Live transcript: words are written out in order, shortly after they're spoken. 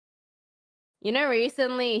You know,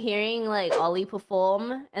 recently hearing like Ollie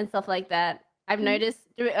perform and stuff like that, I've noticed.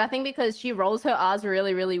 I think because she rolls her R's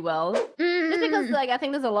really, really well. Just because, like, I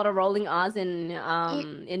think there's a lot of rolling R's in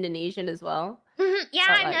Indonesian as well. Yeah,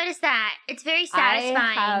 But, I've like, noticed that. It's very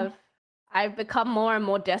satisfying. I've become more and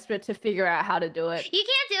more desperate to figure out how to do it. You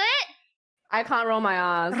can't do it? I can't roll my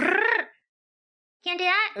R's. Can't do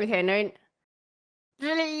that? Okay, no.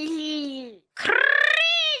 Crazy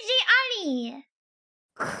Ollie!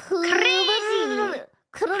 Crazy!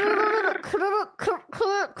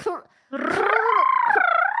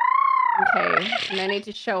 Okay, no need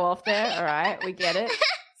to show off there. All right, we get it.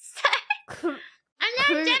 I'm not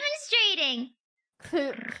demonstrating. How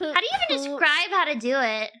do you even describe how to do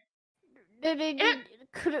it?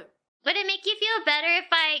 Would it make you feel better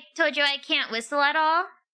if I told you I can't whistle at all?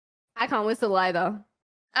 I can't whistle either.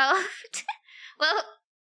 Oh, well,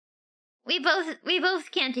 we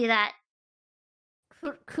both can't do that.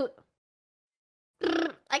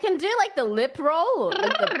 I can do like the lip roll,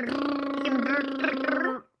 like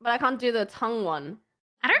but I can't do the tongue one.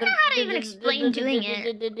 I don't know how to even explain doing it.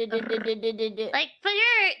 Like, put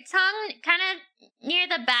your tongue kind of near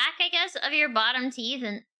the back, I guess, of your bottom teeth,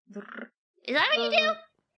 and is that what you do?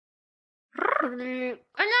 Or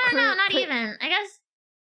no, not even. I guess.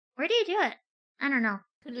 Where do you do it? I don't know.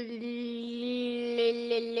 Roof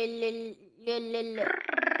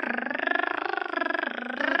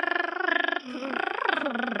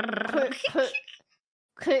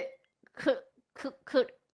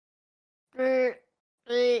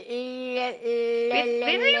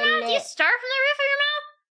of your mouth? Do you start from the roof of your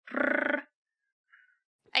mouth?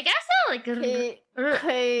 I guess so. Like,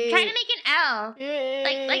 try to make an L.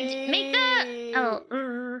 Like make the L.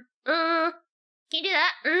 Can you do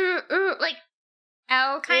that? Like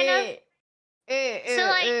L kind of. So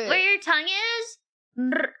like where your tongue is.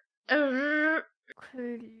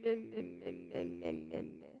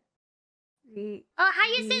 Oh, how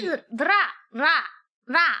you say ra.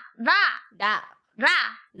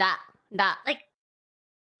 Like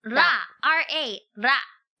ra, R-A, ra.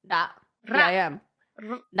 Yeah, I am.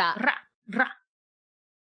 Ra. Bra.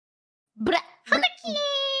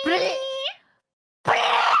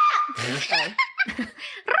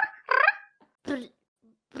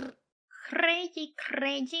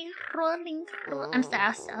 Crazy rolling. I'm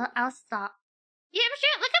sorry. I'll stop. Yeah, I'm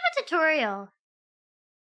sure. Look up a tutorial.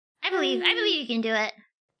 I believe you can do it.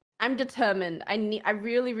 I'm determined. I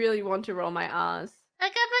really want to roll my R's.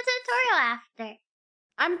 Look up a tutorial after.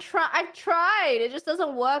 I've tried. It just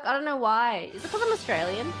doesn't work. I don't know why. Is it because I'm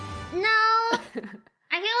Australian? No.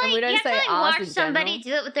 I feel like you have to like watch somebody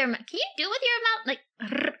do it with their mouth. Can you do it with your mouth? Like,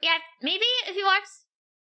 yeah, maybe if you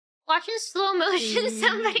watch in slow motion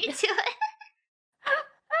somebody do it.